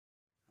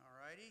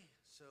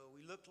So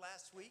we looked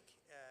last week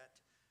at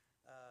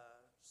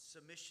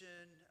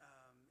submission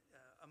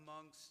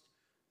amongst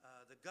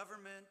the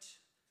government.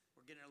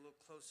 We're getting a little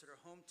closer to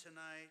home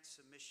tonight.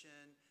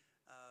 Submission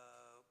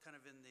kind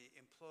of in the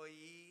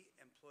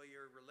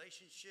employee-employer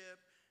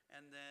relationship.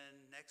 And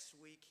then next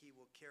week he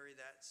will carry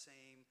that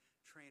same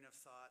train of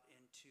thought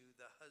into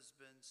the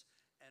husbands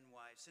and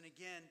wives. And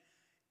again,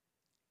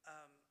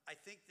 I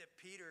think that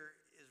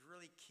Peter is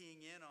really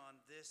keying in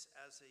on this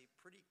as a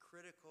pretty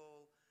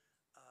critical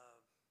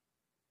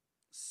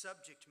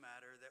subject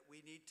matter that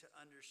we need to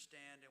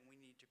understand and we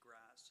need to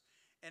grasp.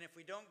 And if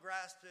we don't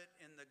grasp it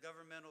in the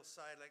governmental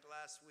side like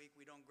last week,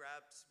 we don't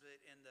grasp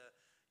it in the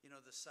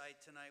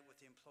side tonight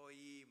with the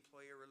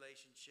employee-employer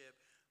relationship,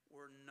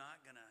 we're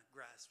not going to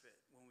grasp it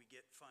when we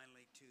get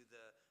finally to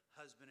the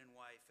husband and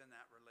wife and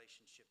that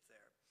relationship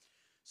there.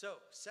 So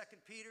 2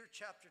 Peter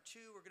chapter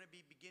 2, we're going to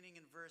be beginning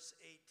in verse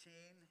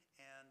 18.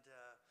 And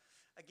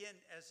again,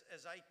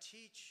 as I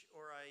teach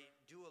or I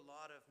do a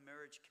lot of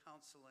marriage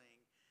counseling,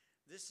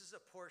 this is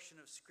a portion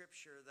of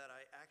Scripture that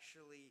I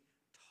actually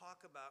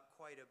talk about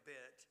quite a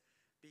bit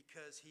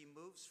because he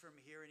moves from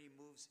here and he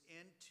moves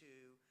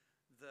into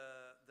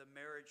the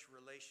marriage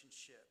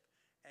relationship.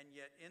 And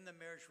yet in the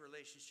marriage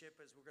relationship,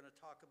 as we're going to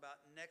talk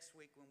about next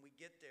week when we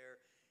get there,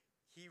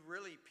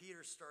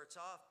 Peter starts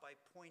off by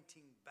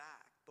pointing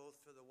back, both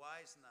for the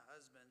wives and the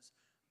husbands,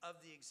 of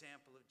the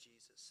example of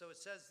Jesus. So it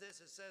says this,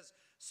 it says,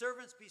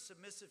 "Servants, be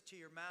submissive to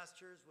your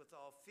masters with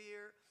all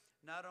fear,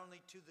 not only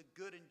to the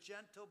good and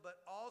gentle,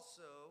 but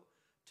also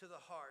to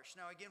the harsh."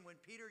 Now again, when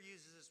Peter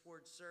uses this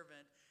word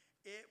servant,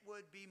 it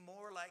would be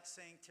more like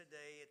saying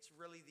today, it's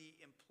really the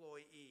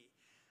employee.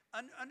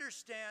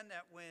 Understand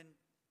that when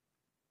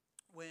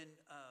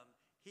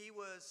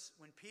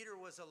Peter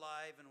was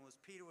alive and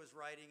Peter was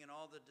writing and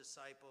all the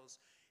disciples,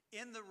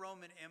 in the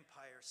Roman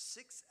Empire,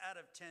 6 out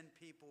of 10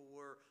 people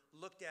were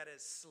looked at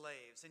as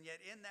slaves. And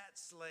yet in that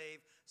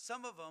slave,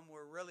 some of them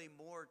were really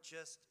more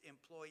just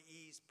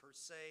employees per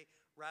se,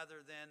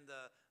 rather than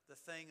the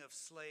thing of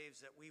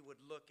slaves that we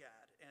would look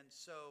at. And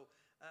so,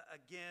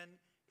 again,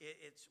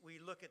 we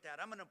look at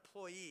that. I'm an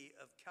employee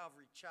of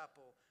Calvary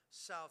Chapel,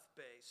 South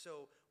Bay.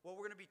 So what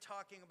we're going to be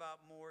talking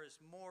about more is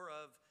more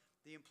of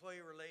the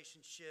employee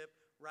relationship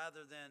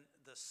rather than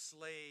the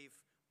slave,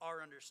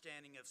 our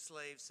understanding of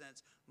slaves,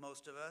 since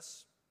most of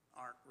us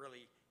aren't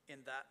really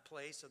in that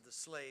place of the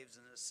slaves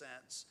in a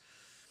sense.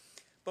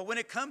 But when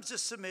it comes to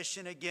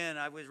submission, again,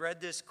 I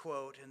read this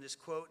quote, and this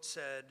quote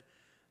said,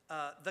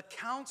 "The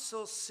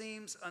counsel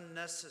seems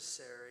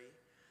unnecessary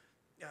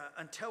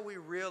until we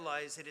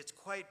realize that it's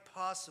quite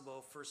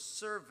possible for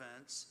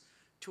servants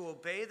to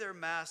obey their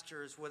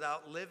masters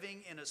without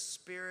living in a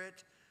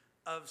spirit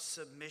of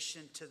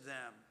submission to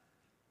them.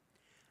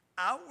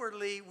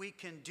 Outwardly, we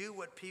can do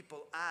what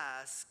people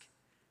ask,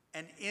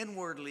 and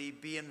inwardly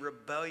be in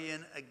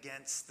rebellion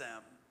against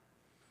them."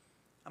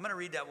 I'm going to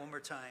read that one more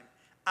time.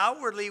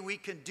 Outwardly, we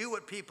can do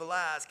what people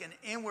ask, and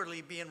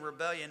inwardly be in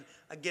rebellion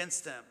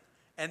against them.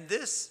 And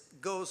this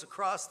goes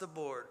across the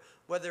board,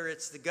 whether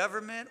it's the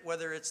government,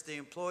 whether it's the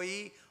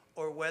employee,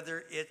 or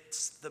whether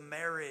it's the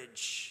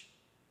marriage.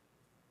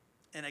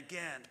 And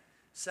again,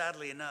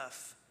 sadly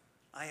enough,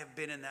 I have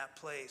been in that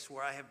place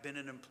where I have been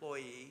an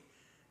employee,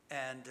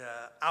 and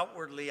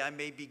outwardly I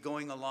may be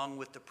going along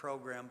with the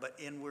program, but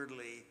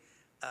inwardly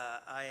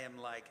I am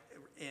like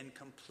in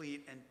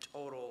complete and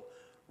total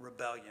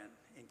rebellion,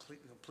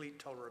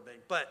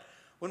 But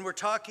when we're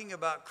talking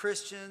about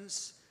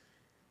Christians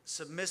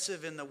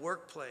submissive in the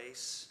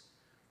workplace,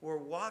 we're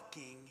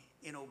walking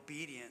in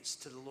obedience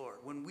to the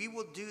Lord. When we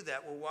will do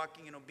that, we're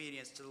walking in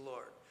obedience to the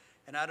Lord.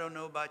 And I don't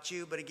know about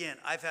you, but again,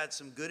 I've had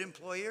some good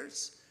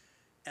employers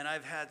and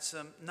I've had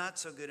some not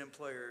so good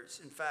employers.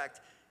 In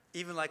fact,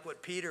 even like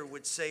what Peter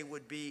would say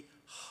would be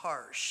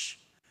harsh.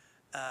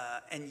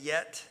 And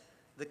yet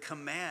the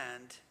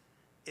command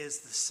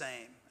is the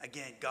same.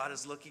 Again, God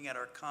is looking at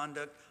our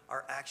conduct,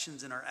 our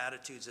actions, and our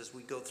attitudes as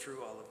we go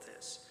through all of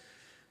this.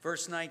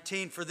 Verse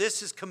 19, "For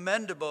this is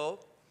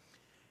commendable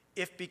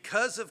if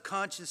because of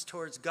conscience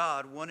towards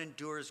God one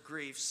endures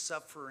grief,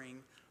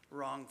 suffering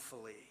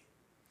wrongfully."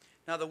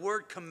 Now the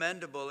word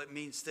commendable, it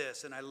means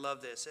this, and I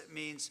love this. It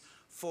means,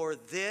 for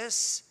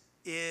this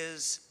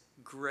is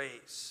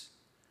grace.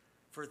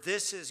 For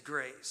this is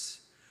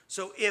grace.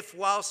 So if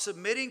while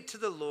submitting to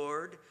the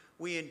Lord,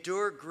 we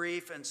endure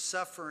grief and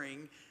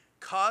suffering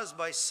caused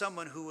by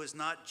someone who is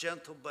not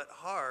gentle but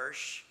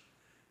harsh,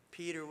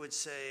 Peter would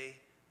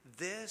say,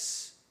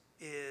 this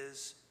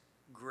is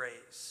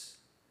grace.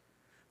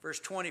 Verse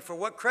 20, "For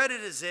what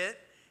credit is it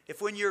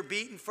if when you're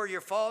beaten for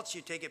your faults,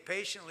 you take it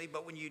patiently,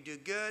 but when you do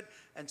good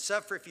and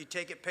suffer, if you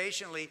take it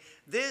patiently,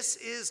 this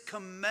is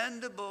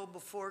commendable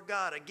before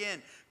God."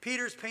 Again,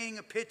 Peter's painting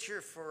a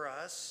picture for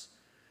us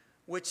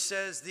which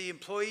says the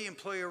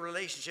employee-employer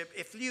relationship.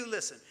 If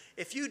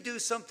you do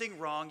something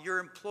wrong, your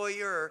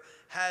employer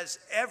has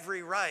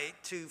every right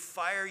to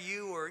fire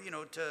you or,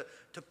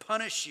 to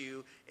punish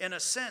you in a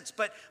sense.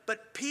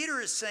 But Peter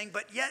is saying,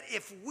 but yet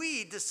if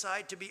we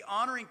decide to be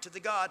honoring to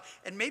the God,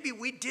 and maybe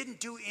we didn't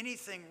do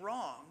anything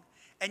wrong,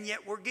 and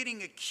yet we're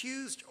getting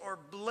accused or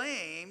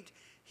blamed.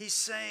 He's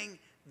saying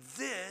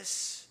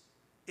this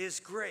is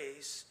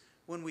grace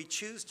when we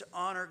choose to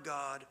honor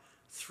God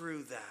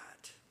through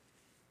that.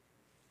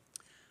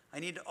 I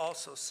need to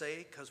also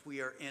say, because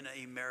we are in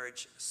a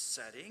marriage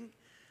setting,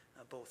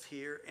 both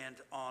here and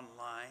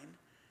online,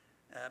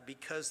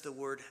 because the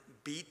word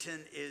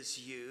beaten is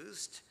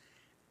used,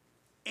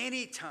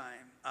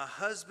 anytime a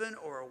husband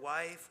or a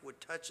wife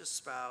would touch a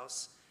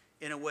spouse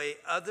in a way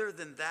other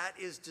than that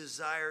is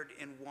desired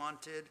and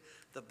wanted,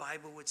 the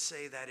Bible would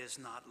say that is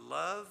not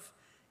love,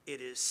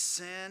 it is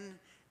sin.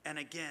 And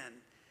again,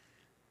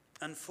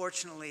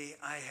 unfortunately,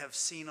 I have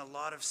seen a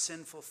lot of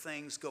sinful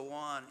things go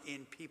on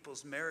in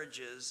people's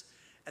marriages,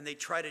 and they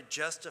try to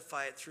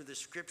justify it through the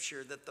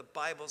scripture that the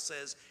Bible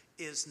says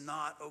is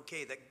not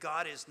okay, that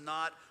God is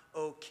not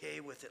okay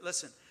with it.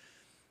 Listen,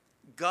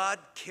 God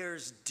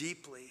cares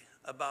deeply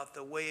about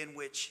the way in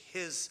which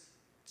his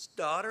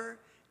daughter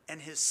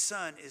and his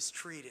son is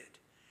treated.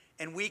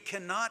 And we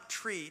cannot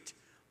treat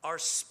our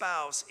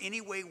spouse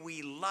any way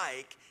we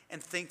like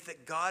and think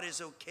that God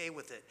is okay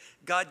with it.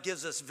 God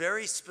gives us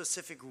very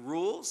specific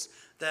rules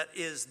that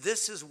is,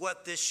 this is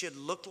what this should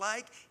look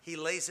like. He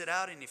lays it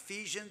out in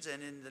Ephesians,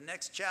 and in the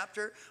next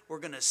chapter, we're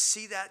going to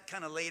see that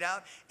kind of laid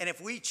out. And if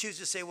we choose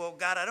to say, well,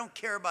 God, I don't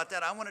care about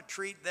that. I want to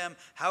treat them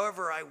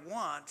however I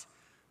want.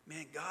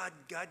 Man, God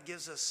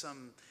gives us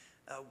some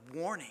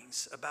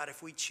warnings about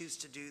if we choose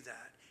to do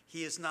that.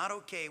 He is not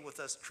okay with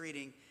us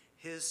treating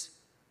his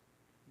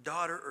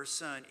daughter or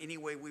son any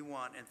way we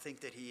want and think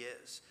that he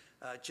is.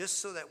 Just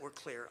so that we're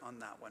clear on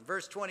that one.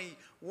 Verse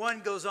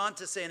 21 goes on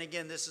to say, and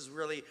again, this is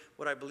really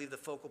what I believe the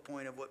focal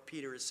point of what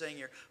Peter is saying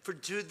here. For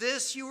to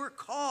this you were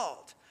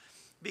called,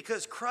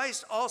 because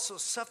Christ also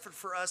suffered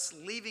for us,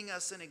 leaving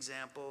us an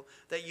example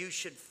that you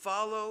should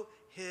follow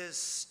his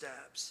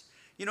steps.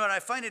 You know, and I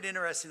find it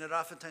interesting that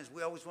oftentimes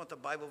we always want the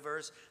Bible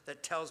verse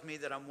that tells me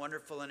that I'm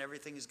wonderful and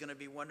everything is going to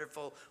be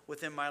wonderful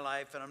within my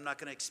life and I'm not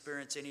going to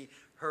experience any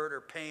hurt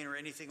or pain or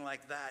anything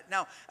like that.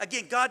 Now,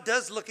 again, God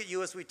does look at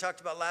you, as we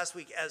talked about last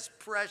week, as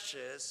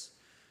precious.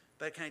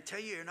 But can I tell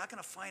you, you're not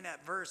going to find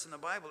that verse in the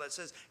Bible that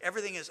says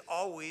everything is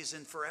always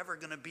and forever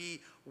going to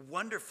be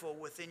wonderful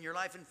within your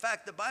life. In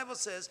fact, the Bible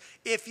says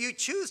if you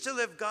choose to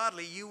live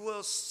godly, you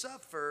will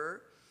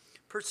suffer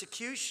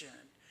persecution.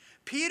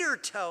 Peter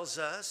tells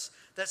us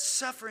that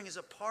suffering is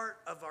a part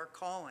of our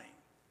calling.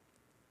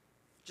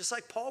 Just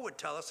like Paul would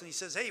tell us, and he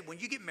says, hey, when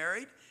you get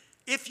married,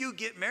 if you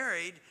get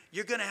married,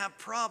 you're going to have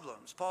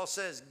problems. Paul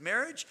says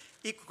marriage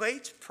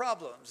equates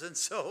problems. And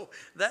so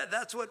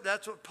that's what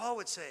Paul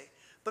would say.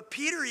 But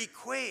Peter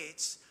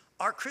equates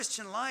our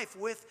Christian life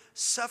with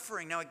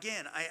suffering. Now,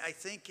 again, I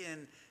think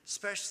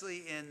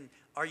especially in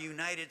our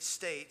United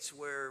States,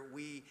 where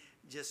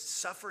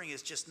suffering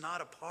is just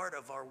not a part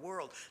of our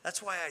world.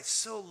 That's why I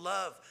so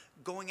love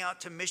going out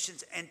to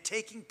missions and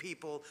taking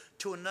people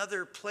to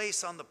another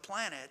place on the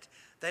planet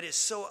that is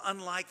so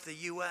unlike the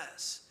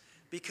U.S.,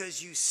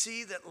 because you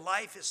see that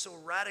life is so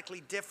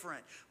radically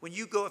different. When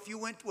you go, if you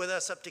went with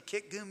us up to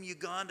Kitgum,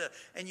 Uganda,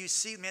 and you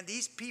see, man,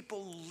 these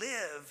people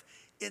live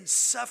in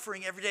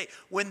suffering every day.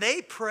 When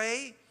they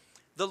pray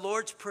the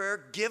Lord's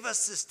Prayer, give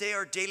us this day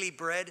our daily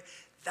bread,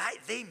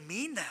 they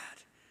mean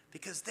that,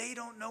 because they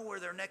don't know where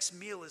their next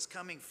meal is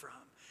coming from.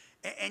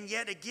 And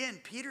yet again,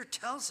 Peter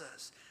tells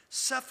us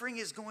suffering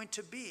is going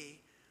to be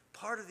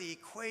part of the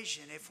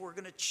equation if we're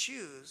going to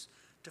choose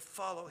to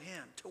follow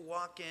him, to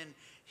walk in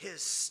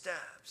his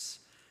steps.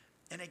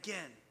 And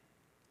again,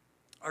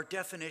 our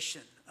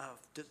definition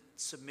of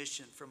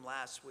submission from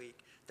last week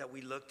that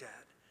we looked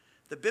at.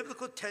 The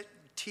biblical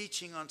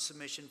teaching on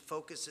submission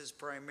focuses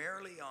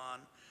primarily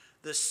on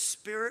the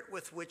spirit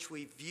with which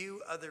we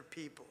view other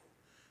people.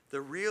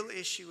 The real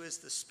issue is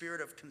the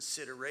spirit of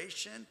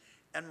consideration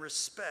and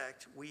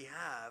respect we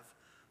have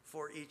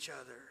for each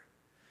other.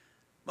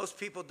 Most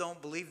people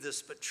don't believe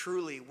this, but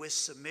truly with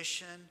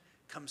submission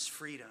comes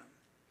freedom.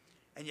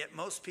 And yet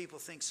most people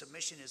think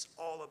submission is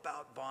all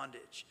about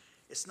bondage.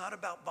 It's not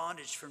about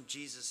bondage from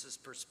Jesus'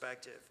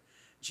 perspective.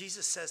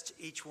 Jesus says to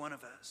each one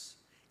of us,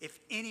 if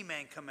any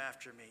man come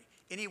after me,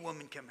 any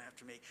woman come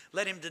after me,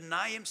 let him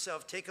deny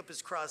himself, take up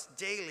his cross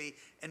daily,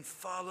 and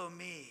follow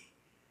me.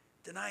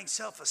 Denying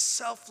self, a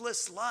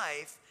selfless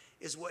life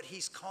is what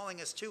he's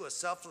calling us to. A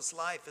selfless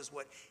life is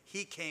what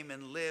he came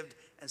and lived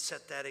and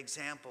set that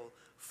example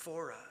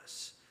for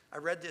us. I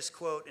read this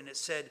quote and it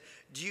said,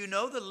 do you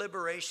know the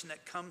liberation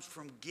that comes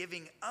from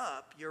giving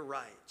up your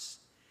rights?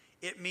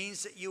 It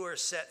means that you are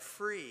set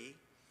free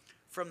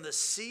from the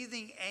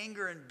seething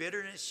anger and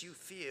bitterness you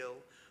feel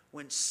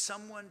when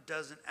someone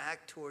doesn't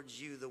act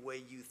towards you the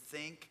way you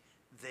think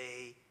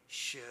they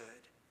should.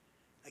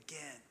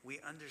 Again, we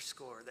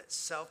underscore that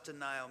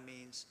self-denial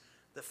means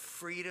the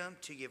freedom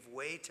to give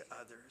way to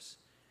others.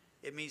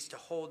 It means to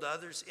hold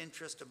others'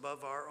 interest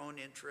above our own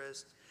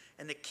interest.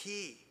 And the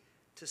key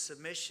to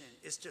submission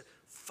is to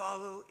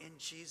follow in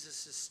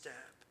Jesus' step.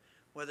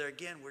 Whether,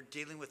 again, we're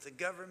dealing with the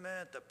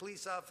government, the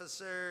police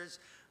officers,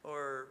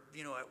 or,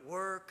 at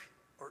work,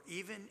 or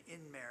even in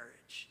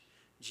marriage.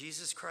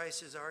 Jesus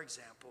Christ is our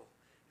example,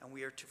 and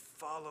we are to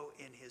follow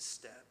in his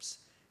steps.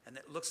 And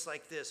it looks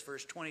like this,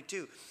 verse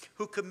 22,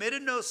 who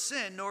committed no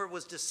sin, nor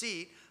was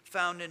deceit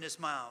found in his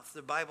mouth.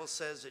 The Bible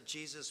says that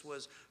Jesus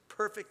was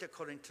perfect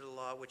according to the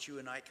law, which you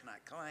and I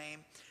cannot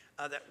claim,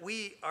 that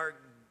we are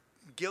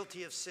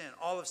guilty of sin.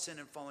 All have sinned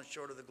and fallen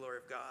short of the glory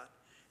of God.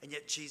 And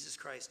yet Jesus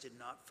Christ did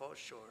not fall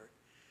short.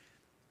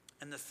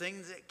 And the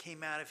things that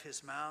came out of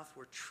his mouth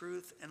were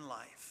truth and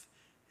life.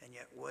 And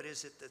yet what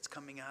is it that's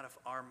coming out of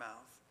our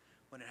mouth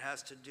when it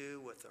has to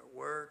do with our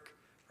work,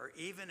 or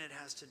even it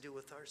has to do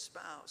with our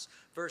spouse?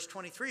 Verse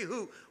 23,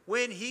 who,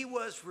 when he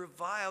was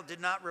reviled,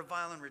 did not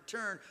revile in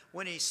return.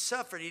 When he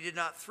suffered, he did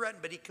not threaten,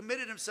 but he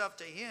committed himself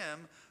to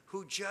him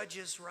who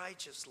judges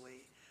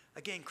righteously.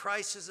 Again,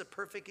 Christ is a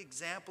perfect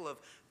example of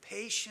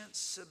patient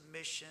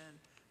submission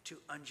to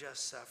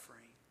unjust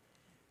suffering,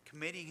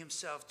 committing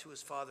himself to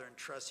his Father and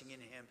trusting in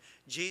him.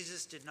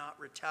 Jesus did not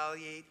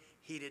retaliate.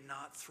 He did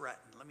not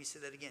threaten. Let me say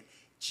that again.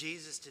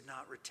 Jesus did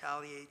not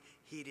retaliate.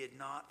 He did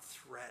not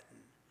threaten.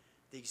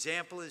 The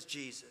example is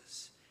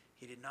Jesus.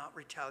 He did not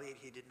retaliate.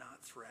 He did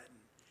not threaten.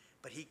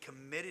 But he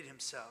committed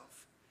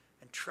himself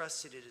and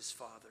trusted in his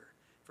Father.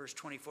 Verse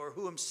 24,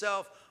 who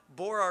himself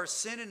bore our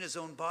sin in his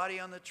own body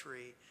on the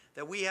tree,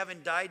 that we,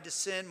 having died to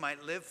sin,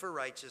 might live for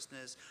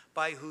righteousness,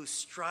 by whose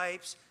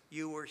stripes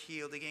you were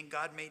healed. Again,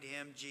 God made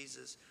him,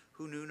 Jesus,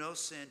 who knew no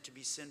sin, to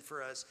be sin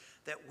for us,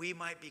 that we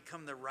might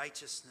become the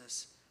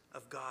righteousness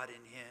of God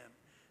in him.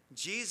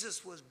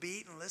 Jesus was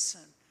beaten,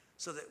 listen,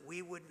 so that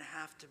we wouldn't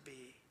have to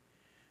be.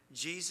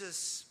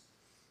 Jesus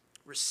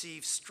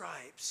received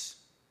stripes.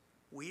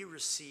 We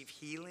receive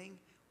healing.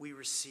 We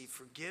receive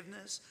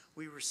forgiveness.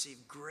 We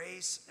receive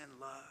grace and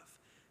love.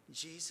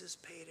 Jesus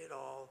paid it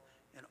all,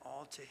 and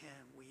all to him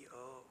we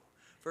owe.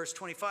 Verse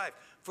 25,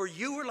 for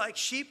you were like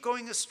sheep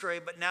going astray,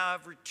 but now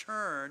have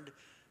returned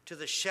to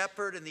the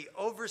shepherd and the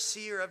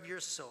overseer of your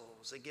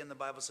souls. Again, the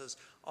Bible says,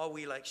 all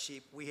we like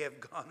sheep, we have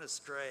gone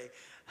astray.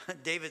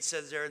 David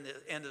says there in the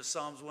end of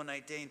Psalms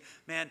 119,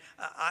 man,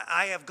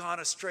 I have gone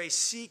astray.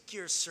 Seek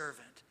your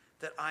servant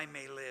that I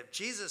may live.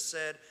 Jesus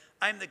said,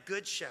 I'm the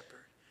good shepherd.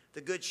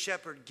 The good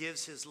shepherd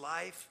gives his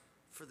life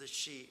for the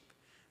sheep.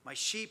 My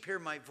sheep hear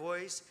my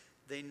voice.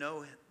 They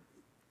know him,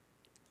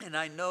 and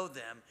I know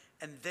them,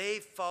 and they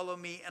follow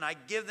me, and I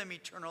give them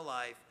eternal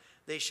life.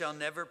 They shall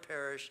never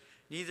perish,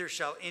 neither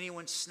shall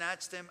anyone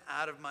snatch them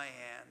out of my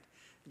hand.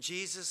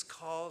 Jesus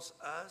calls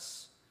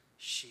us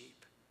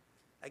sheep.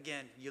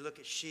 Again, you look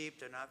at sheep,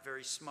 they're not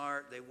very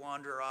smart. They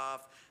wander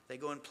off. They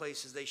go in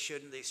places they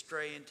shouldn't. They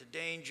stray into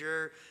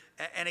danger.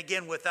 And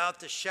again, without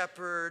the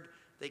shepherd,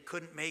 they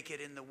couldn't make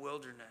it in the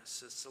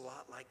wilderness. It's a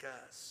lot like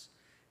us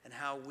and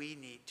how we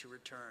need to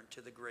return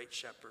to the great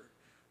shepherd,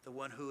 the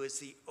one who is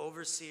the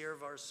overseer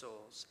of our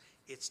souls.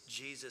 It's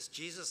Jesus.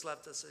 Jesus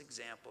left us an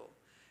example,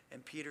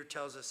 and Peter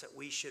tells us that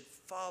we should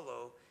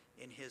follow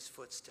in his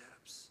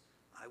footsteps.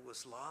 I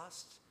was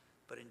lost,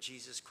 but in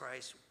Jesus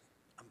Christ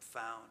I'm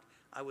found.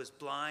 I was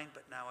blind,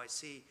 but now I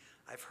see.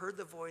 I've heard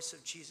the voice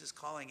of Jesus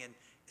calling, and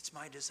it's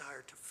my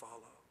desire to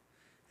follow.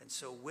 And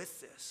so with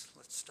this,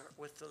 let's start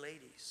with the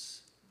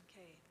ladies.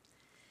 Okay.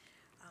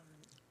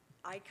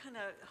 I kind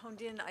of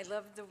honed in. I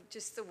love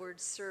just the word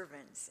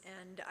servants.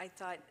 And I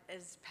thought,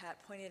 as Pat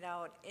pointed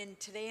out,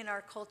 today in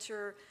our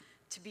culture,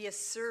 to be a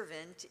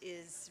servant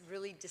is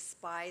really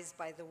despised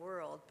by the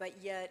world. But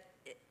yet,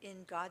 in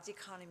God's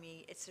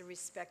economy, it's a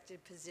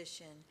respected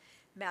position.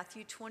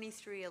 Matthew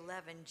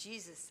 23:11,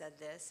 Jesus said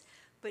this,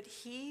 but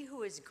he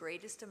who is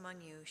greatest among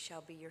you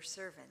shall be your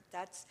servant.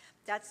 That's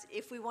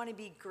if we want to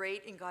be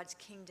great in God's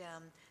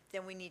kingdom,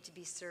 then we need to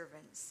be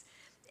servants.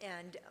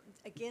 And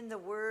again, the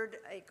word,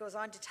 it goes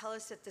on to tell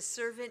us that the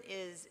servant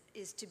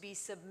is to be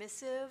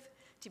submissive,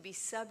 to be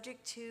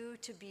subject to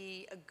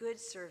be a good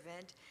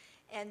servant.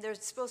 And they're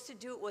supposed to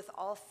do it with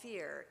all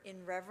fear,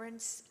 in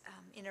reverence,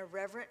 in a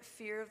reverent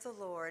fear of the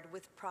Lord,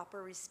 with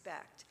proper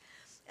respect.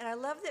 And I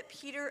love that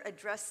Peter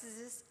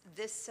addresses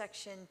this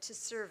section to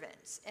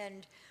servants.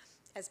 And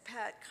as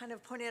Pat kind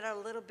of pointed out a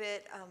little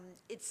bit,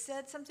 it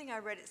said something I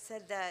read, it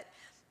said that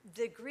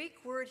the Greek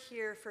word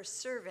here for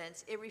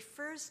servants, it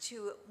refers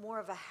to more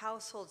of a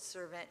household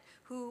servant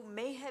who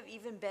may have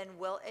even been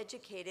well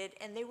educated,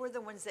 and they were the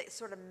ones that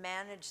sort of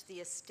managed the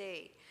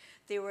estate.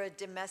 They were a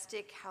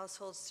domestic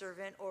household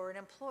servant or an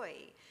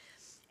employee.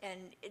 And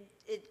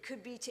it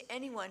could be to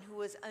anyone who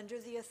was under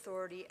the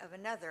authority of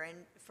another. And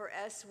for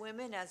us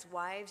women as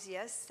wives,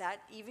 yes,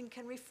 that even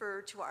can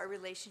refer to our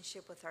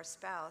relationship with our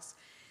spouse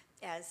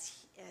as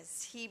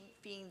he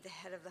being the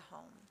head of the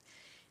home.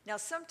 Now,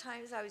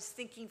 sometimes I was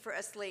thinking for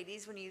us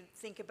ladies, when you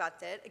think about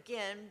that,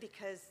 again,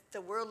 because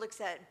the world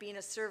looks at being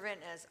a servant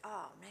as,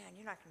 oh man,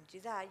 you're not going to do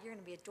that. You're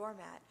going to be a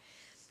doormat.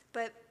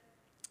 But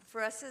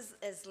for us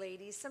as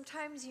ladies,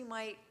 sometimes you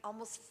might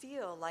almost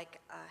feel like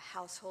a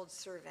household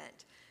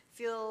servant,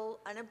 feel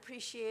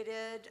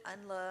unappreciated,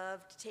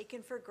 unloved,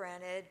 taken for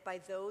granted by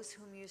those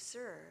whom you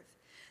serve.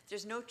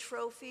 There's no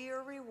trophy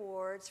or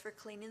rewards for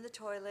cleaning the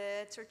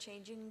toilets or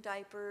changing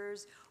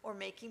diapers or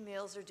making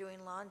meals or doing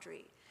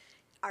laundry.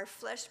 Our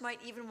flesh might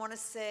even want to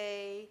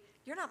say,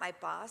 You're not my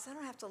boss. I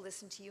don't have to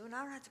listen to you, and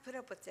I don't have to put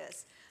up with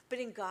this. But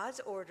in God's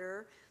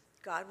order,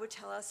 God would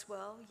tell us,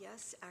 well,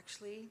 yes,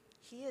 actually,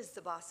 he is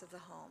the boss of the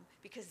home,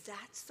 because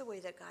that's the way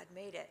that God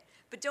made it.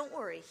 But don't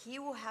worry, he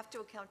will have to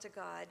account to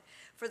God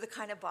for the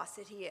kind of boss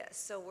that he is.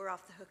 So we're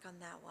off the hook on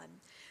that one.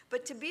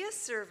 But to be a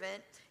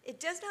servant, it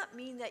does not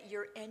mean that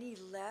you're any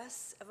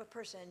less of a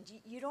person.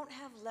 You don't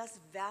have less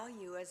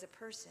value as a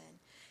person.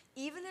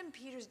 Even in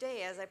Peter's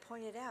day, as I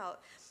pointed out,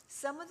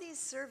 some of these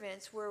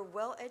servants were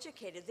well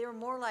educated. They were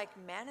more like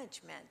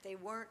management. They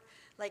weren't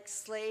like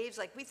slaves.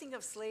 Like we think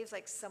of slaves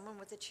like someone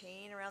with a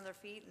chain around their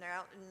feet and they're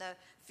out in the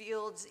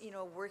fields,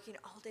 working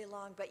all day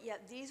long. But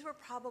yet these were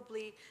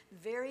probably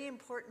very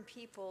important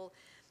people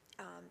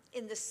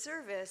in the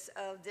service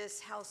of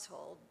this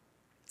household.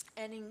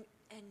 And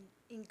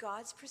in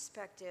God's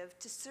perspective,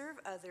 to serve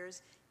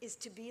others is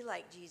to be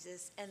like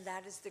Jesus, and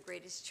that is the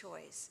greatest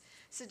choice.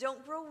 So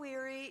don't grow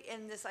weary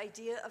in this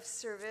idea of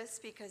service,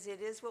 because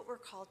it is what we're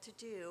called to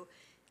do.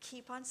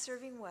 Keep on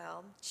serving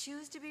well.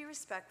 Choose to be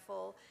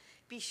respectful.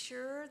 Be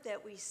sure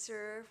that we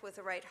serve with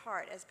the right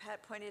heart. As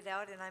Pat pointed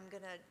out, and I'm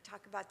going to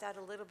talk about that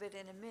a little bit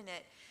in a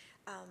minute,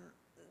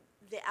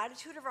 the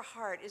attitude of our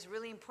heart is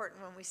really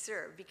important when we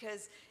serve,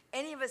 because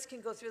any of us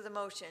can go through the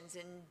motions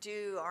and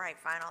do, all right,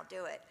 fine, I'll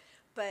do it.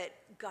 But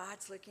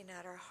God's looking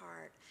at our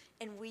heart,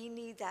 and we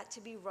need that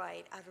to be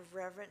right out of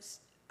reverence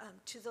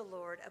to the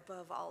Lord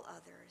above all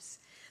others.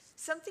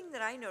 Something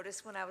that I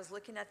noticed when I was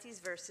looking at these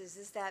verses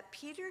is that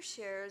Peter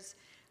shares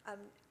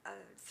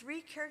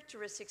 3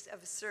 characteristics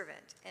of a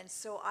servant. And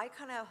so I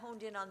kind of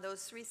honed in on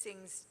those 3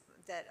 things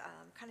that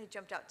kind of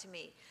jumped out to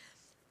me.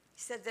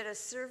 He said that a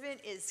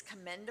servant is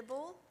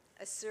commendable,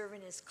 a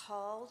servant is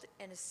called,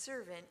 and a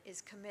servant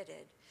is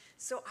committed.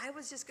 So I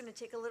was just going to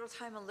take a little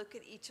time and look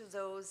at each of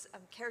those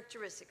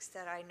characteristics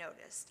that I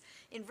noticed.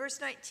 In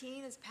verse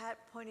 19, as Pat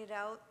pointed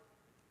out,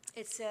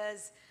 it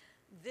says,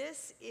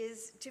 this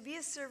is, to be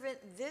a servant,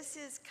 this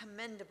is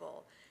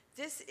commendable.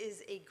 This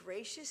is a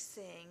gracious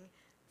thing,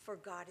 for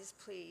God is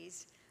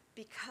pleased.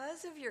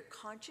 Because of your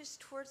conscience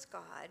towards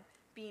God,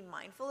 being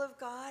mindful of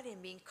God and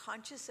being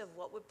conscious of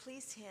what would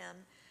please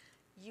him,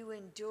 you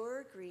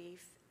endure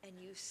grief and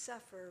you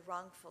suffer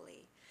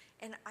wrongfully.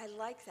 And I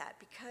like that,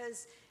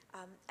 because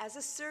as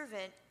a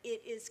servant,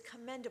 it is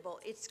commendable.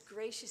 It's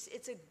gracious.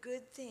 It's a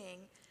good thing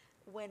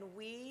when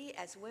we,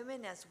 as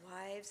women, as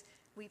wives,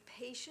 we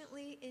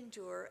patiently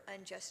endure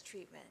unjust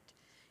treatment.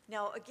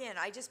 Now, again,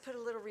 I just put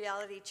a little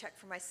reality check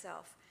for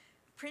myself.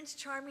 Prince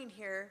Charming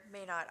here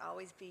may not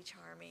always be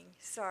charming,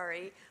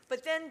 sorry.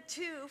 But then,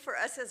 too, for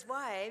us as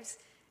wives,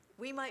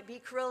 we might be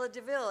Cruella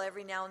de Vil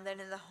every now and then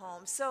in the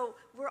home. So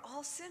we're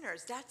all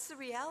sinners. That's the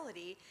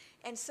reality.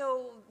 And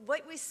so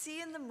what we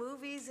see in the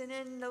movies and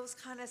in those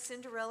kind of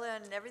Cinderella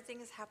and everything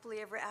is happily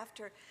ever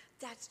after,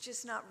 that's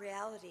just not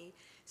reality.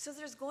 So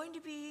there's going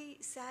to be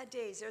sad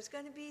days. There's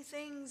going to be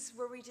things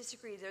where we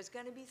disagree. There's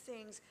going to be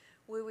things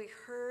where we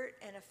hurt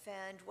and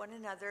offend one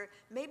another,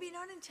 maybe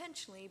not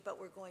intentionally, but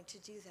we're going to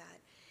do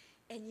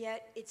that. And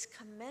yet it's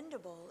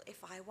commendable,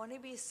 if I want to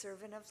be a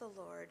servant of the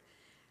Lord,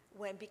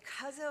 when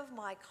because of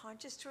my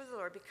conscience toward the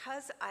Lord,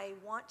 because I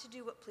want to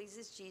do what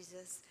pleases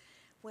Jesus,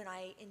 when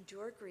I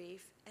endure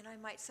grief and I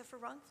might suffer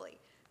wrongfully.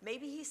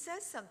 Maybe he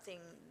says something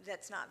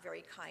that's not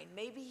very kind.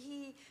 Maybe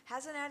he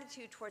has an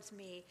attitude towards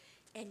me,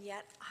 and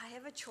yet I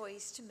have a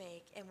choice to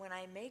make. And when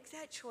I make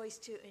that choice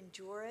to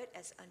endure it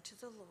as unto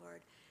the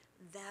Lord,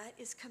 that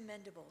is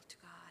commendable to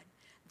God.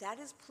 That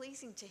is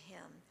pleasing to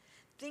him.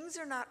 Things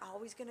are not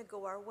always going to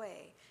go our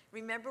way.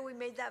 Remember, we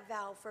made that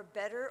vow for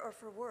better or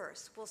for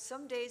worse. Well,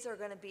 some days are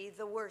going to be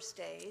the worst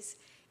days,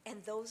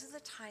 and those are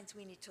the times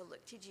we need to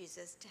look to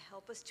Jesus to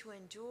help us to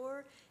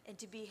endure and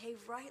to behave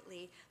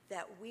rightly,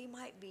 that we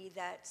might be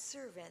that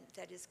servant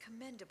that is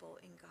commendable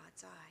in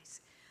God's eyes.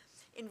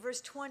 In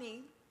verse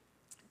 20,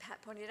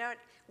 Pat pointed out,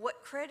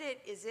 what credit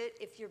is it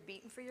if you're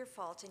beaten for your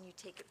fault and you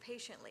take it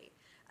patiently?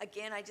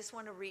 Again, I just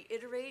want to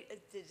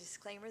reiterate the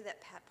disclaimer that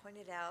Pat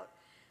pointed out.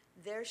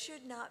 There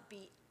should not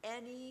be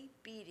any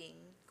beating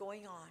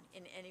going on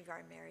in any of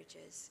our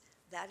marriages.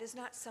 That is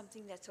not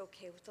something that's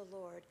okay with the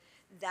Lord.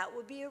 That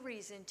would be a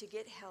reason to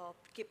get help,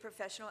 get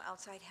professional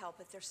outside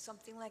help if there's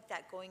something like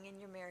that going on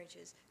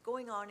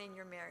in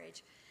your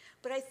marriage.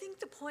 But I think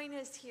the point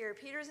is here,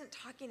 Peter isn't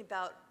talking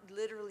about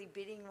literally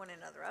beating one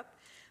another up,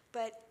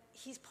 but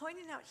he's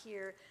pointing out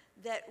here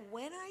that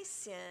when I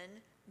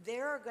sin,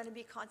 there are going to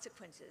be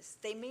consequences.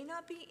 They may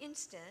not be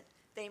instant.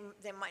 They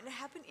might not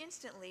happen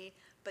instantly,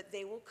 but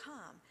they will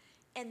come.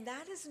 And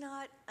that is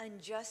not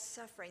unjust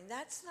suffering.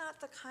 That's not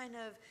the kind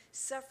of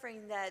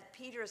suffering that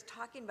Peter is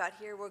talking about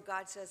here, where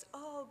God says,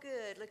 oh,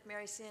 good, look,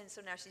 Mary sinned,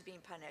 so now she's being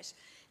punished.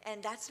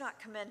 And that's not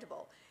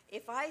commendable.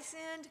 If I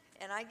sinned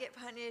and I get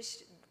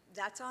punished,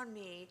 that's on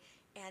me,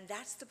 and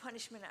that's the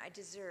punishment I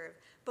deserve.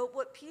 But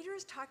what Peter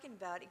is talking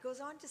about, it goes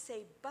on to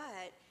say,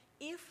 but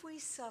if we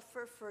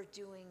suffer for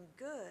doing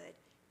good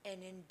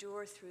and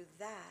endure through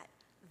that,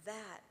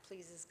 that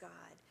pleases God.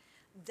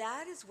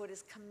 That is what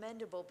is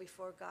commendable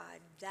before God.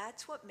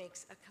 That's what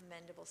makes a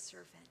commendable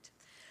servant.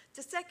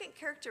 The second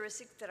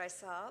characteristic that I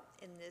saw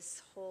in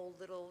this whole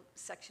little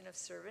section of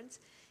servants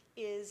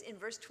is in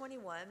verse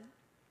 21,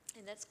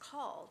 and that's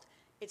called.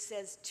 It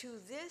says, "To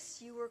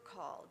this you were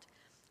called."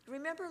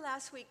 Remember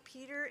last week,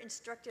 Peter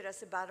instructed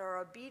us about our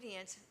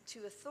obedience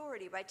to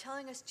authority by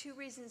telling us two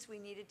reasons we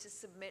needed to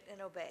submit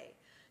and obey.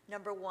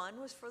 Number one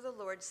was for the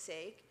Lord's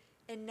sake,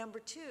 and number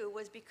two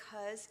was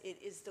because it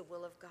is the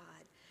will of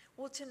God.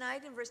 Well,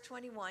 tonight in verse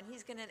 21,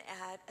 he's going to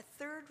add a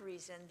third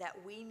reason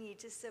that we need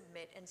to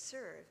submit and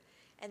serve.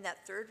 And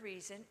that third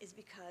reason is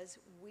because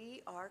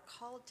we are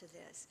called to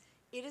this.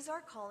 It is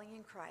our calling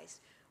in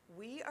Christ.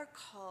 We are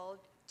called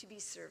to be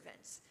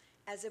servants.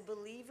 As a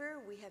believer,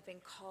 we have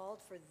been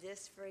called for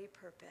this very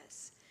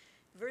purpose.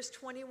 Verse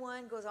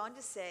 21 goes on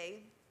to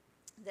say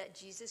that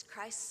Jesus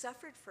Christ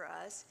suffered for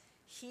us.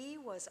 He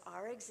was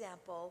our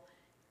example.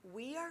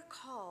 We are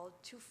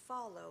called to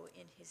follow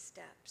in his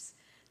steps.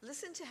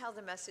 Listen to how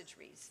the Message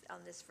reads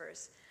on this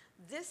verse.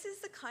 This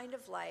is the kind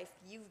of life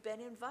you've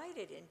been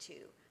invited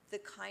into, the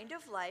kind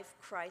of life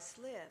Christ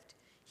lived.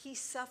 He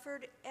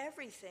suffered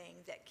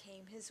everything that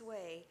came his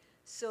way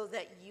so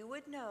that you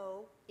would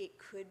know it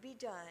could be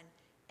done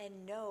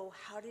and know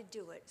how to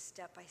do it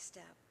step by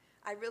step.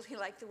 I really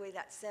like the way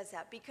that says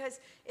that because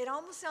it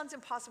almost sounds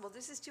impossible.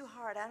 This is too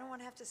hard. I don't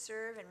want to have to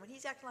serve. And when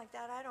he's acting like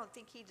that, I don't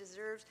think he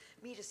deserves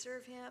me to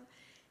serve him.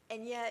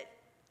 And yet,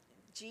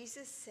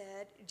 Jesus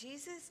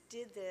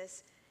did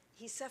this.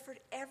 He suffered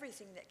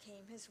everything that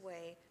came his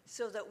way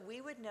so that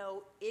we would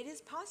know it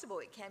is possible,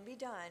 it can be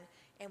done,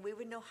 and we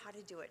would know how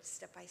to do it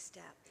step by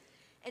step.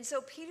 And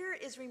so Peter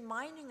is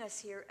reminding us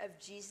here of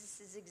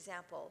Jesus'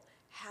 example,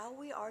 how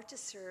we are to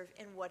serve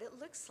and what it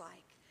looks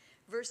like.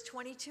 Verse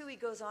 22, he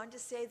goes on to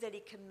say that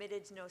he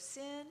committed no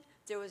sin,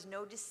 there was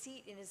no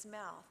deceit in his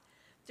mouth.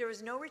 There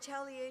was no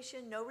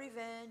retaliation, no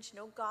revenge,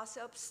 no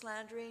gossip,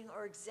 slandering,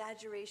 or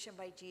exaggeration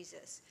by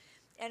Jesus.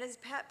 And as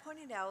Pat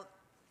pointed out,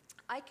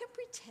 I can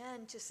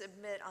pretend to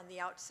submit on the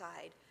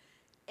outside,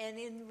 and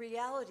in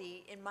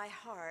reality, in my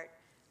heart,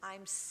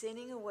 I'm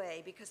sinning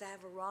away because I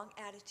have a wrong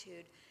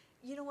attitude.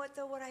 You know what,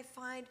 though, what I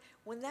find,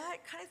 when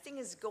that kind of thing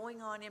is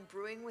going on and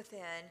brewing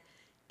within,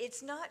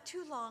 it's not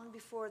too long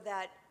before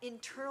that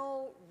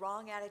internal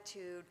wrong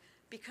attitude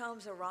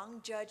becomes a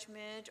wrong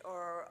judgment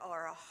or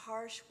a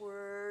harsh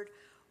word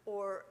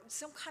or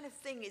some kind of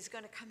thing is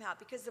going to come out,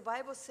 because the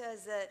Bible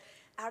says that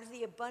out of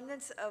the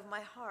abundance of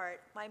my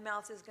heart, my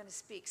mouth is going to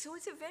speak. So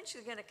it's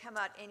eventually going to come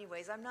out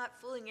anyways. I'm not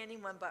fooling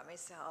anyone but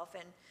myself,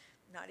 and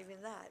not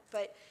even that.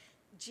 But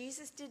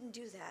Jesus didn't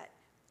do that.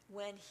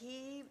 When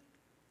he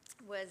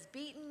was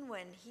beaten,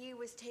 when he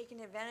was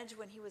taken advantage,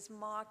 when he was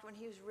mocked, when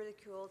he was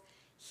ridiculed,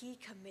 he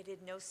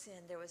committed no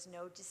sin. There was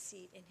no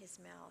deceit in his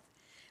mouth.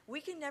 We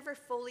can never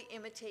fully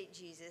imitate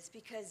Jesus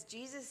because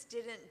Jesus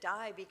didn't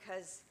die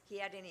because he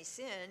had any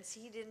sins.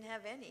 He didn't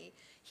have any.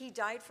 He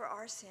died for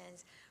our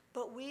sins.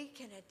 But we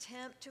can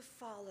attempt to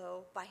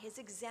follow by his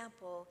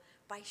example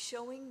by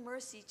showing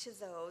mercy to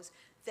those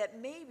that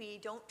maybe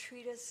don't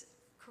treat us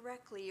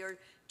correctly or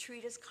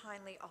treat us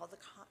kindly all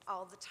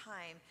the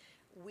time.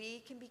 We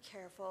can be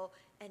careful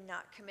and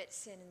not commit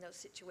sin in those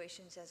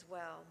situations as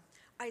well.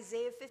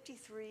 Isaiah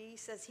 53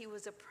 says he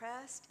was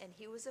oppressed and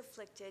he was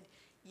afflicted,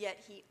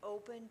 yet he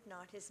opened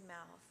not his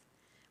mouth.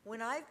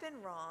 When I've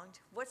been wronged,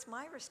 what's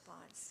my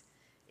response?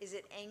 Is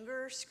it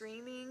anger,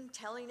 screaming,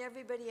 telling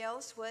everybody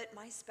else what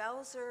my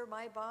spouse or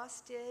my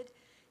boss did?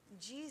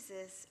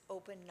 Jesus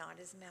opened not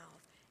his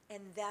mouth,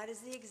 and that is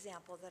the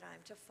example that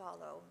I'm to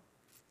follow.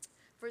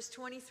 Verse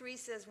 23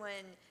 says,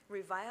 when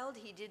reviled,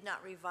 he did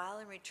not revile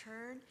in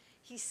return.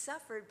 He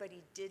suffered, but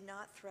he did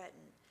not threaten.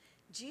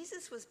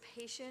 Jesus was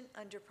patient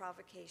under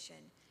provocation.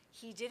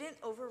 He didn't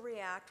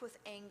overreact with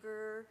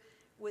anger,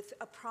 with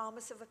a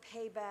promise of a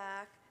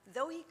payback,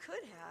 though he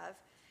could have.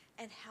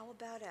 And how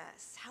about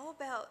us? How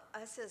about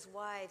us as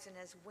wives and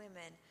as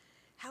women?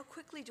 How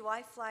quickly do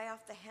I fly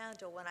off the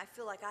handle when I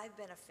feel like I've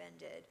been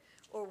offended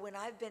or when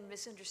I've been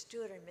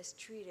misunderstood or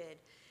mistreated?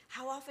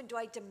 How often do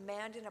I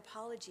demand an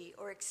apology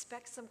or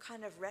expect some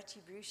kind of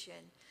retribution?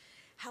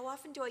 How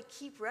often do I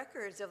keep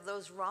records of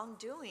those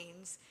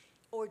wrongdoings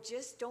or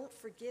just don't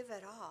forgive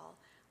at all?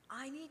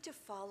 I need to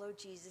follow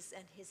Jesus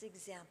and his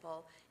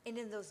example, and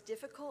in those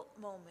difficult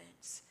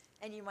moments.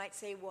 And you might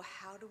say, well,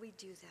 how do we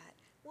do that?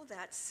 Well,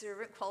 that's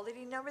servant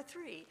quality number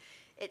 3.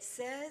 It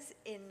says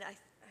in, I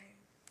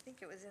think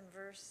it was in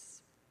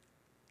verse,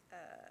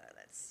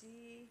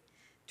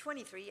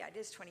 23. Yeah, it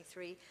is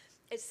 23.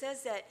 It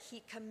says that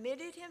he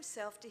committed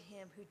himself to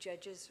him who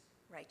judges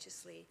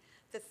righteously.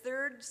 The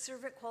third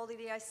servant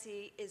quality I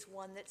see is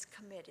one that's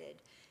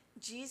committed.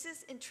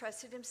 Jesus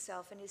entrusted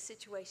himself and his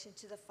situation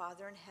to the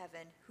Father in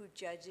heaven who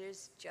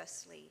judges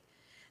justly.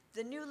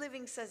 The New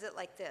Living says it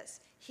like this: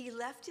 he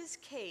left his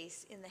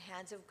case in the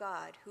hands of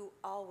God who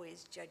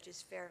always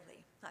judges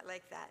fairly. I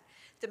like that.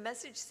 The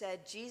Message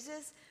said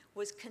Jesus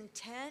was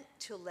content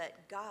to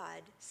let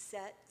God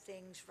set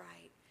things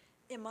right.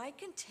 Am I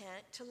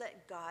content to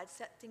let God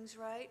set things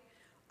right?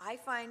 I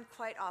find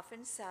quite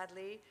often,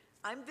 sadly,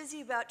 I'm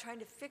busy about trying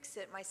to fix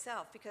it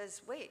myself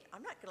because, wait,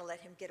 I'm not going to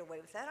let him get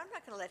away with that. I'm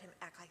not going to let him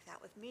act like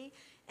that with me.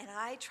 And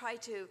I try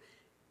to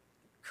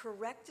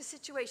correct the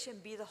situation,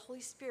 be the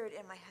Holy Spirit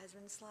in my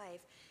husband's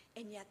life.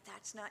 And yet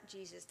that's not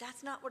Jesus.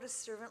 That's not what a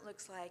servant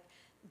looks like.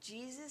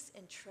 Jesus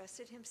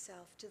entrusted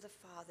himself to the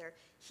Father.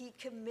 He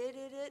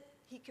committed it.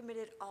 He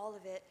committed all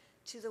of it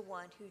to the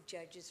one who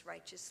judges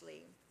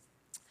righteously.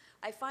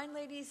 I find,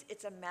 ladies,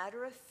 it's a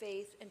matter of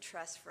faith and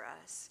trust for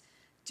us.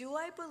 Do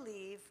I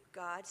believe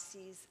God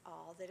sees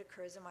all that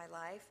occurs in my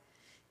life?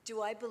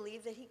 Do I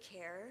believe that he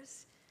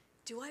cares?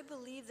 Do I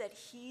believe that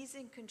he's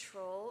in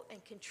control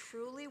and can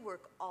truly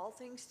work all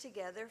things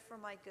together for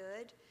my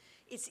good?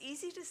 It's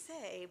easy to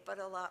say, but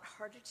a lot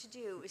harder to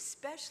do,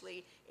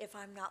 especially if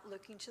I'm not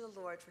looking to the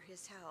Lord for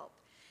his help.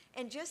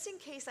 And just in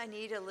case I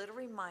need a little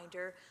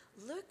reminder,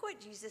 look what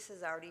Jesus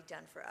has already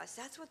done for us.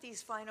 That's what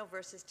these final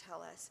verses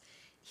tell us.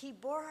 He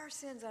bore our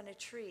sins on a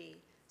tree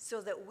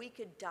so that we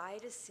could die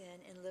to sin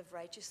and live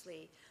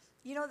righteously.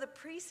 You know, the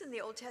priests in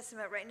the Old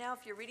Testament right now,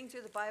 if you're reading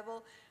through the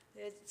Bible,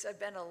 it's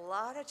been a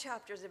lot of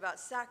chapters about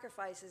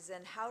sacrifices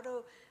and how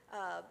to,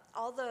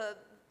 all the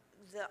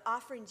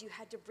offerings you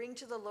had to bring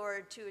to the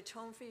Lord to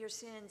atone for your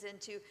sins, and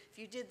to, if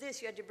you did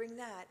this, you had to bring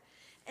that.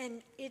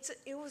 And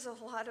it was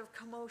a lot of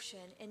commotion,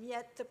 and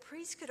yet the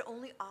priest could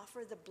only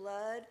offer the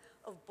blood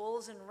of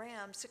bulls and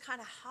rams to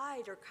kind of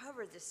hide or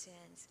cover the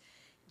sins.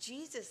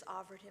 Jesus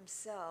offered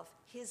himself,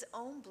 his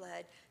own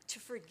blood, to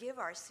forgive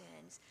our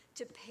sins,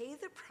 to pay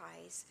the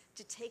price,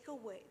 to take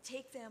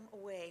them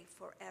away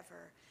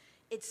forever.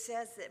 It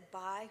says that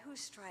by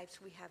whose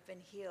stripes we have been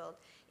healed.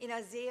 In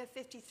Isaiah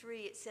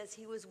 53, it says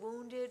he was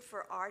wounded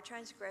for our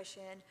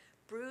transgression,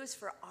 bruised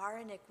for our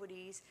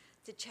iniquities.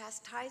 The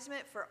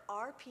chastisement for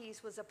our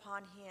peace was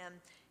upon him,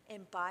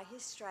 and by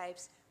his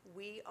stripes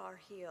we are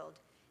healed.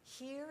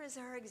 Here is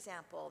our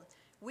example.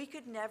 We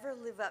could never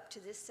live up to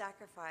this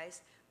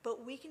sacrifice,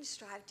 but we can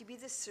strive to be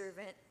the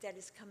servant that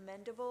is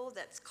commendable,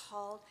 that's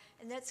called,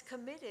 and that's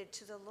committed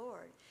to the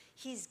Lord.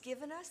 He's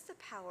given us the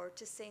power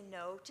to say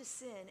no to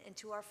sin and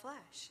to our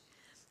flesh.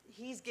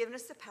 He's given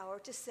us the power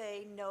to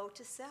say no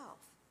to self.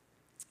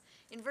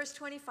 In verse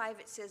 25,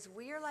 it says,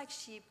 we are like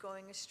sheep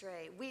going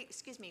astray. We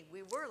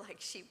were like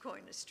sheep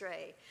going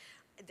astray.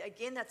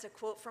 Again, that's a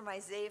quote from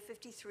Isaiah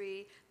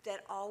 53,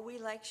 that all we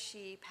like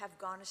sheep have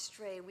gone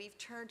astray. We've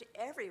turned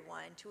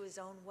everyone to his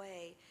own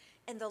way,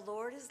 and the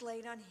Lord has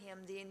laid on him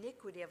the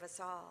iniquity of us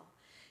all.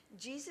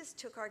 Jesus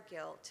took our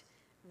guilt.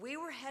 We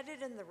were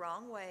headed in the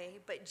wrong way,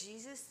 but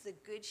Jesus, the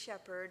Good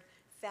Shepherd,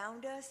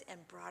 found us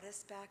and brought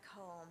us back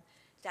home.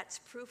 That's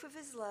proof of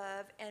his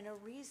love and a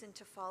reason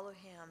to follow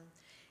him.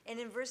 And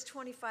in verse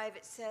 25,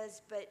 it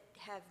says, but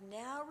have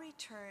now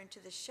returned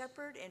to the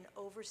shepherd and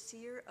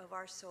overseer of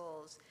our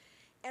souls.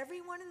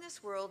 Everyone in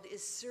this world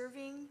is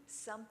serving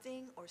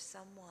something or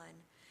someone.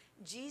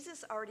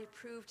 Jesus already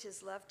proved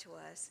his love to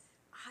us.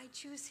 I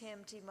choose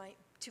him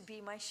to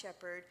be my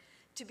shepherd,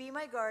 to be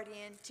my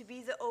guardian, to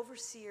be the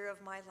overseer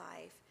of my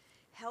life,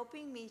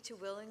 helping me to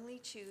willingly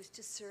choose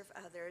to serve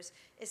others,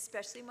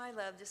 especially my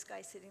love, this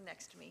guy sitting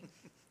next to me.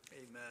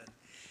 Amen.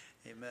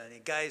 Amen.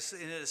 And guys,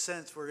 in a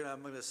sense,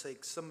 I'm going to say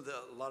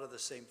a lot of the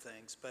same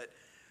things, but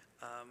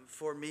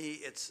for me,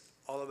 it's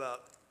all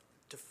about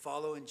to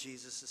follow in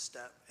Jesus'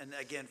 step. And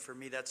again, for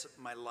me, that's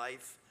my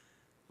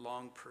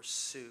lifelong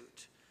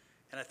pursuit.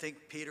 And I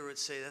think Peter would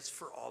say that's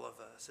for all of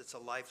us. It's a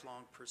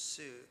lifelong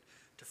pursuit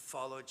to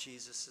follow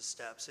Jesus'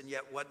 steps. And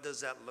yet, what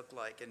does that look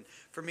like? And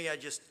for me, I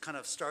just kind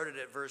of started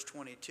at verse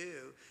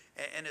 22,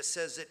 and it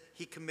says that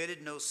he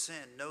committed no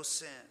sin, no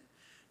sin.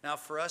 Now,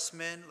 for us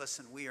men,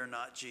 listen, we are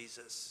not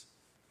Jesus.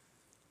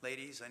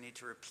 Ladies, I need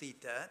to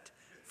repeat that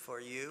for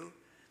you.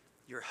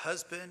 Your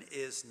husband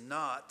is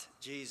not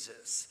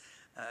Jesus.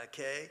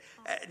 Okay?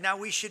 Now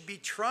we should be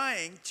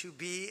trying to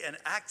be and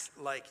act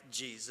like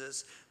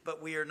Jesus,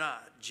 but we are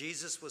not.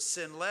 Jesus was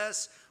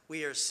sinless.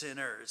 We are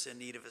sinners in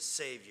need of a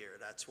Savior.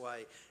 That's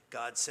why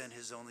God sent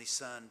his only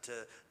Son to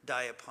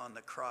die upon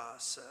the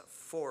cross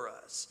for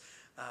us.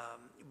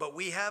 But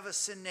we have a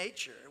sin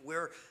nature.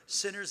 We're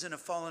sinners in a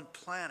fallen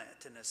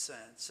planet, in a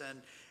sense.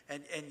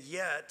 And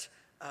yet,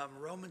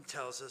 Romans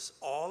tells us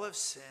all have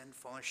sinned,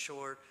 fallen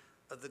short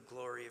of the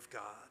glory of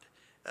God.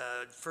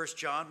 1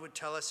 John would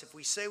tell us, if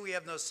we say we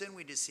have no sin,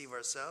 we deceive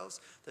ourselves.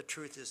 The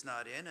truth is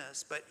not in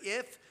us. But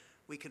if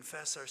we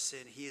confess our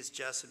sin, he is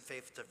just and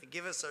faithful to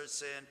forgive us our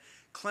sin,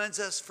 cleanse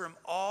us from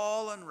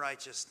all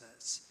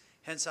unrighteousness.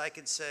 Hence I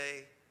can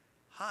say,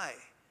 hi,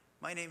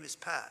 my name is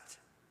Pat.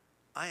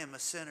 I am a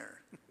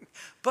sinner.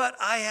 But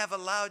I have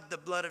allowed the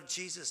blood of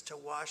Jesus to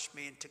wash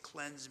me and to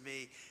cleanse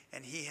me,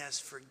 and he has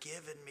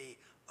forgiven me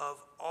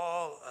of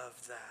all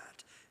of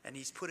that. And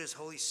he's put his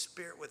Holy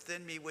Spirit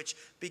within me, which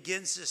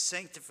begins the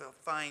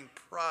sanctifying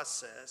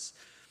process,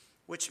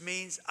 which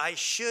means I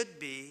should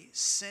be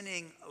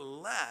sinning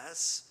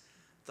less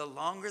the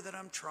longer that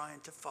I'm trying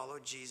to follow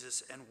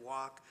Jesus and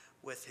walk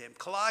with him.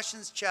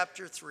 Colossians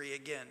chapter 3,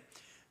 again,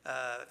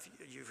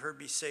 If you've heard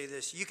me say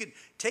this, you can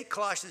take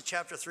Colossians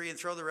chapter 3 and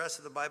throw the rest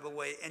of the Bible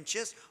away and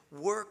just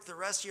work the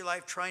rest of your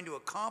life trying to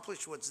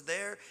accomplish what's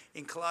there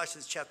in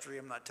Colossians chapter 3.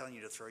 I'm not telling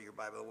you to throw your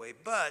Bible away,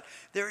 but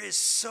there is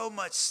so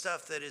much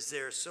stuff that is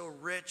there, so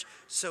rich,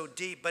 so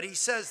deep. But he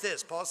says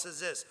this, Paul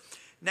says this,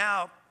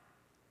 now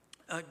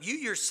you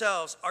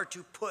yourselves are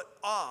to put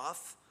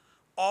off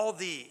all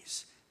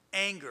these: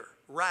 anger,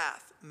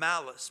 wrath,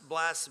 malice,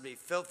 blasphemy,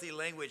 filthy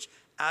language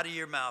out of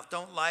your mouth.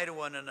 Don't lie to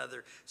one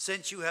another,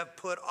 since you have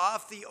put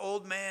off the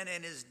old man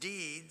and his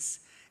deeds,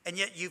 and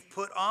yet you've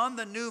put on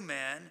the new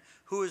man,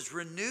 who is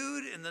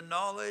renewed in the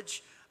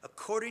knowledge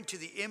according to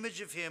the image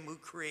of him who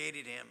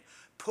created him.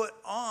 Put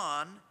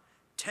on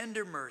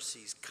tender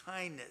mercies,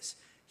 kindness,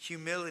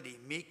 humility,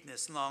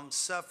 meekness,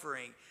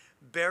 long-suffering,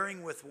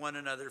 bearing with one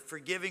another,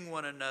 forgiving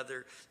one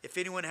another. If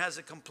anyone has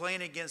a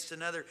complaint against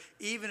another,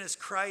 even as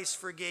Christ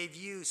forgave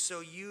you,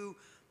 so you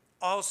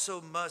also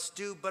must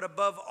do. But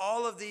above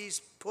all of these,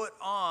 put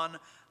on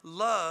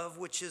love,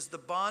 which is the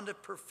bond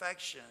of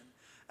perfection.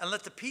 And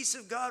let the peace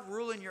of God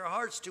rule in your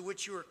hearts, to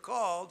which you are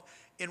called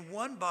in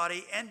one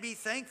body, and be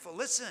thankful.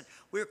 Listen,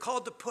 we are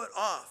called to put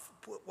off.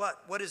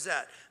 What is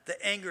that?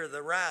 The anger,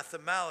 the wrath, the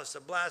malice, the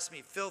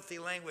blasphemy, filthy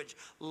language,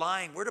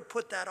 lying. We're to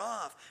put that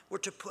off. We're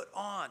to put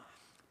on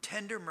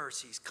tender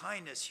mercies,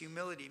 kindness,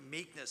 humility,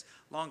 meekness,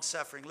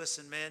 long-suffering.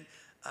 Listen, men,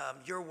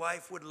 your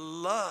wife would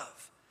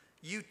love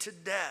you to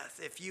death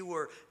if you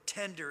were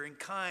tender and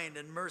kind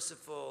and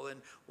merciful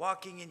and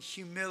walking in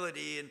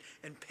humility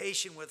and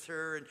patient with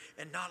her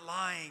and not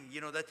lying.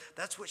 You know,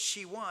 that's what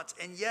she wants.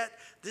 And yet,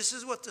 this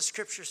is what the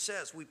scripture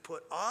says. We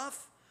put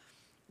off,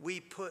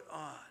 we put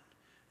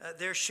on.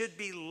 There should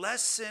be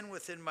less sin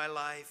within my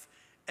life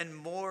and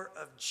more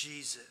of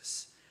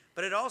Jesus.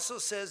 But it also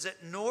says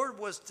that nor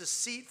was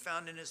deceit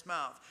found in his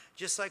mouth.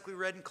 Just like we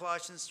read in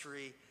Colossians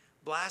 3,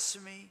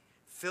 blasphemy,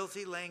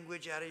 filthy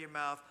language out of your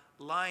mouth,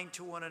 lying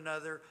to one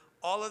another,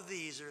 all of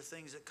these are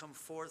things that come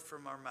forth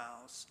from our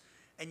mouths.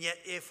 And yet,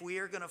 if we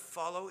are going to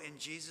follow in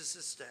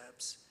Jesus'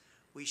 steps,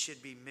 we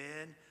should be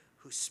men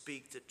who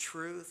speak the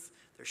truth.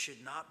 There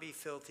should not be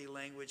filthy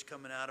language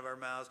coming out of our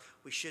mouths.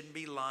 We shouldn't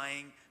be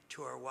lying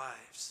to our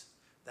wives.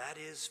 That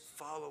is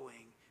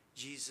following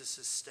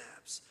Jesus'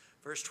 steps.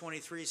 Verse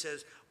 23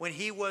 says, when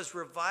he was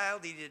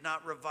reviled, he did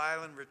not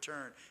revile in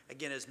return.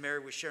 Again, as Mary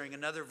was sharing,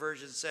 another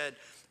version said,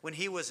 when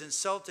he was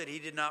insulted, he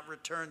did not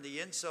return the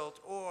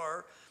insult.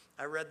 Or,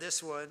 I read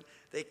this one,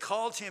 they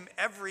called him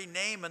every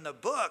name in the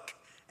book,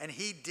 and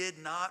he did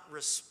not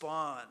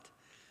respond.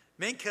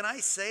 Men, can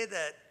I say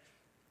that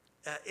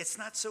it's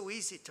not so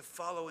easy to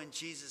follow in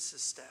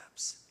Jesus'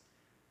 steps?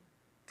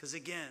 Because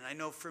again, I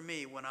know for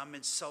me, when I'm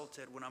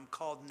insulted, when I'm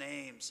called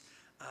names,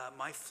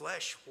 my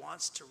flesh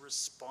wants to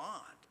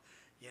respond.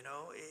 You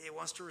know, it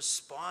wants to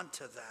respond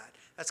to that.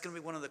 That's going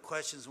to be one of the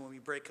questions when we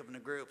break up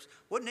into groups.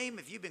 What name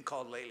have you been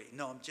called lately?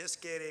 No, I'm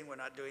just kidding. We're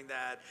not doing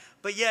that.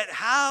 But yet,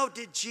 how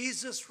did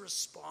Jesus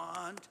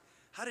respond?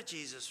 How did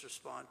Jesus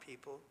respond,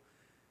 people?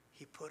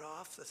 He put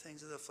off the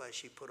things of the flesh.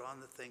 He put on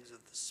the things of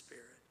the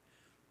Spirit.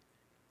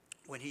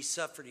 When he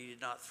suffered, he did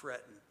not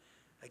threaten.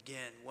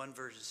 Again, one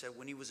version said,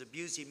 when he was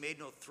abused, he made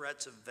no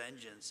threats of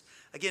vengeance.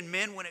 Again,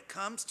 men, when it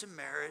comes to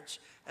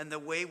marriage and the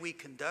way we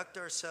conduct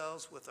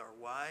ourselves with our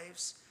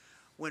wives,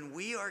 when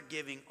we are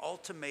giving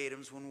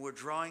ultimatums, when we're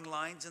drawing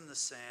lines in the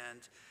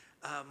sand,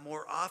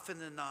 more often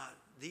than not,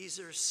 these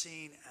are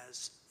seen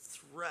as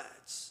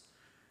threats.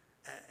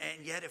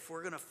 And yet, if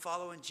we're going to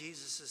follow in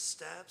Jesus'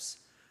 steps,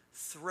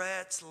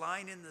 threats,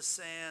 line in the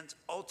sand,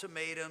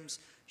 ultimatums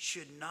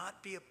should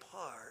not be a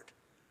part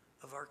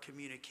of our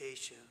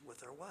communication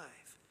with our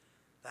wife.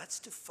 That's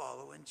to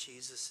follow in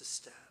Jesus'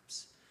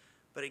 steps.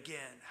 But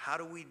again, how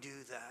do we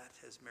do that,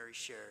 as Mary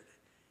shared?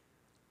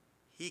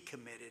 He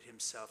committed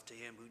himself to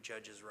him who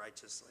judges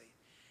righteously.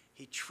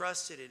 He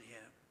trusted in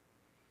him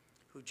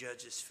who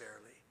judges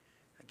fairly.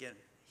 Again,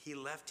 he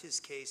left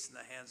his case in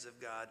the hands of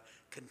God,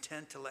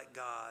 content to let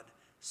God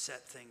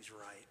set things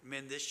right.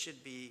 Men, this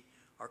should be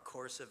our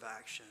course of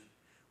action.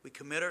 We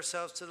commit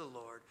ourselves to the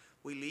Lord.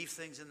 We leave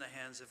things in the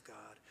hands of God,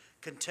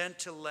 content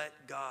to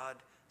let God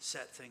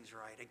set things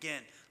right.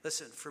 Again,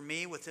 listen, for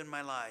me within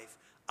my life,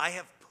 I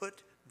have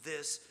put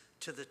this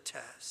to the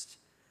test.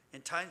 In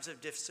times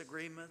of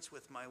disagreements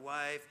with my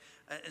wife,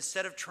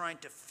 instead of trying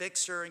to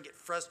fix her and get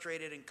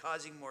frustrated and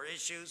causing more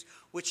issues,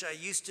 which I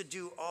used to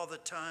do all the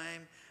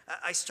time,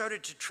 I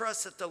started to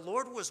trust that the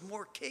Lord was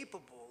more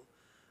capable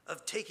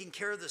of taking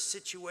care of the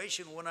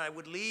situation when I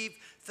would leave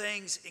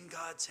things in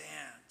God's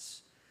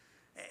hands.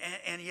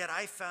 And yet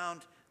I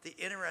found the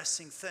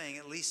interesting thing,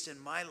 at least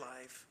in my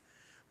life,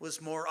 was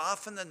more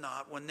often than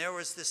not when there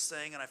was this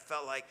thing and I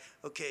felt like,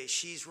 okay,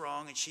 she's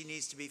wrong and she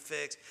needs to be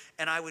fixed.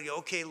 And I would go,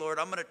 okay, Lord,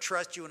 I'm going to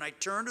trust you. And I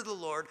turn to the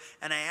Lord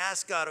and I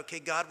ask God, okay,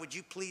 God, would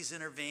you please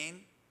intervene?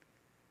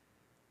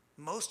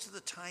 Most of the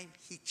time,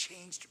 he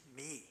changed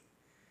me,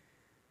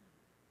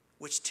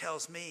 which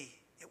tells me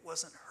it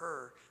wasn't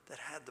her that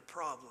had the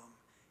problem.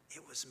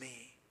 It was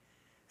me.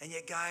 And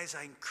yet, guys,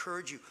 I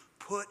encourage you,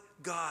 put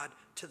God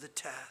to the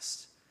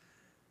test.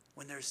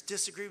 when there's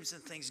disagreements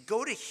and things,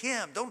 go to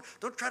him. Don't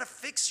try to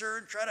fix her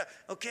and try to,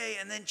 okay,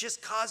 and then just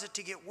cause it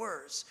to get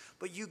worse.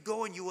 But you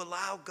go and you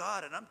allow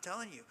God. And I'm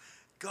telling you,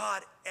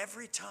 God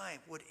every time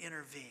would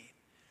intervene.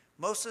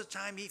 Most of the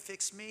time he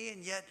fixed me,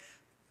 and yet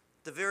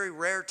the very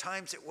rare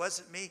times it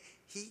wasn't me,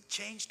 he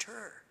changed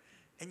her.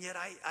 And yet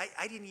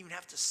I didn't even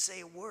have to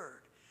say a word.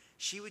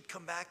 She would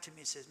come back to me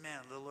and says, man,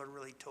 the Lord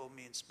really told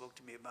me and spoke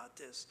to me about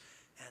this.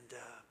 And,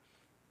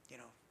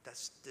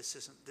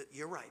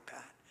 you're right,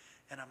 Pat.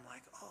 And I'm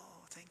like,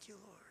 oh, thank you,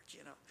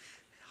 Lord.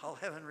 All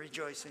heaven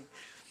rejoicing.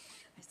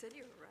 I said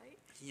you were right.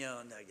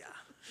 No, yeah.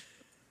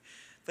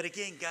 But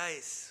again,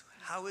 guys,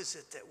 how is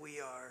it that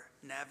we are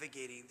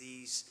navigating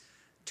these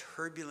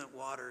turbulent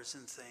waters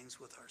and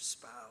things with our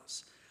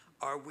spouse?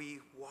 Are we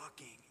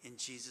walking in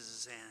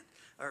Jesus' hand,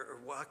 or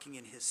walking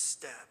in his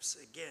steps?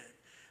 Again,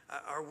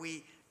 are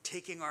we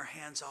taking our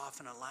hands off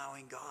and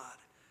allowing God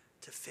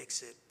to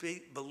fix it,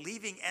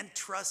 believing and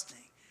trusting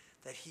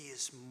that he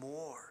is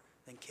more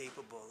than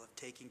capable of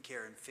taking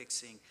care and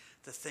fixing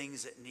the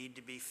things that need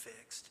to be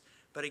fixed?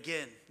 But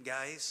again,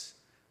 guys,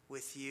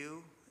 with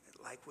you,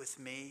 like with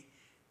me,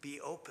 be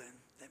open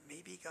that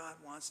maybe God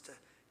wants to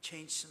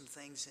change some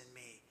things in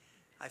me.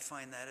 I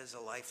find that as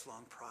a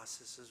lifelong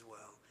process as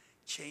well.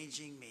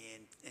 Changing me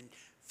and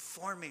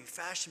forming,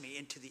 fashioning me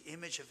into the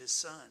image of his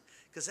son.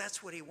 Because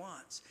that's what he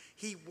wants.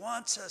 He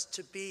wants us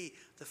to be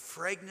the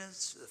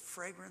fragrance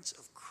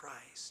of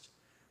Christ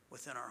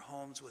within our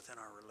homes, within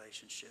our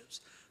relationships.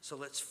 So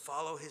let's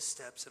follow his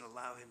steps and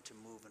allow him to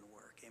move and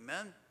work.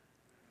 Amen?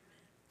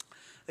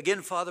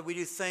 Again, Father, we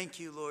do thank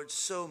you, Lord,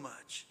 so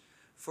much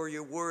for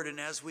your word. And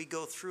as we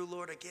go through,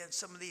 Lord, again,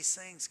 some of these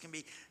things can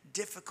be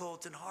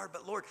difficult and hard.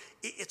 But, Lord,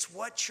 it's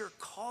what you're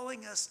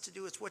calling us to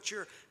do. It's what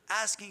you're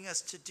asking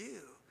us to do.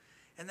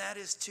 And that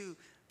is to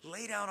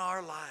lay down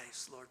our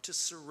lives, Lord, to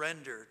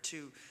surrender,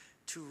 to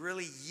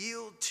really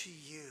yield to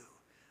you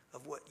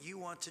of what you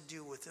want to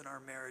do within our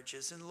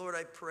marriages. And, Lord,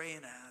 I pray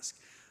and ask,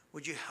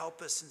 would you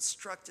help us,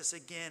 instruct us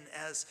again,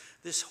 as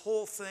this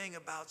whole thing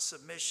about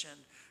submission,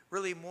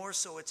 really more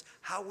so it's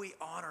how we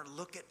honor,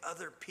 look at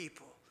other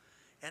people.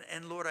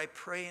 And Lord, I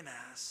pray and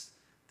ask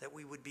that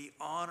we would be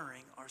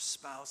honoring our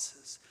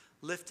spouses,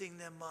 lifting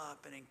them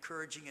up and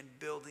encouraging and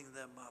building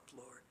them up,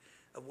 Lord,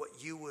 of what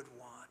you would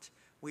want.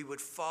 We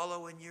would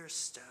follow in your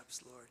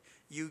steps, Lord.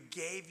 You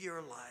gave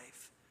your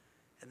life,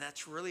 and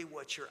that's really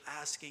what you're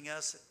asking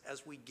us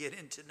as we get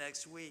into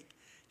next week.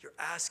 You're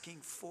asking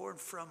for and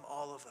from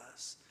all of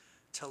us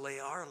to lay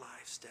our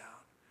lives down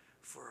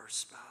for our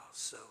spouse.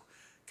 So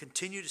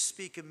continue to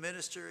speak and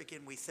minister.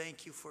 Again, we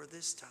thank you for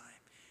this time.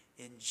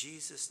 In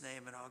Jesus'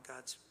 name, and all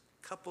God's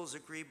couples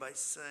agree by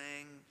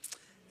saying,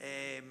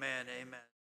 amen, amen.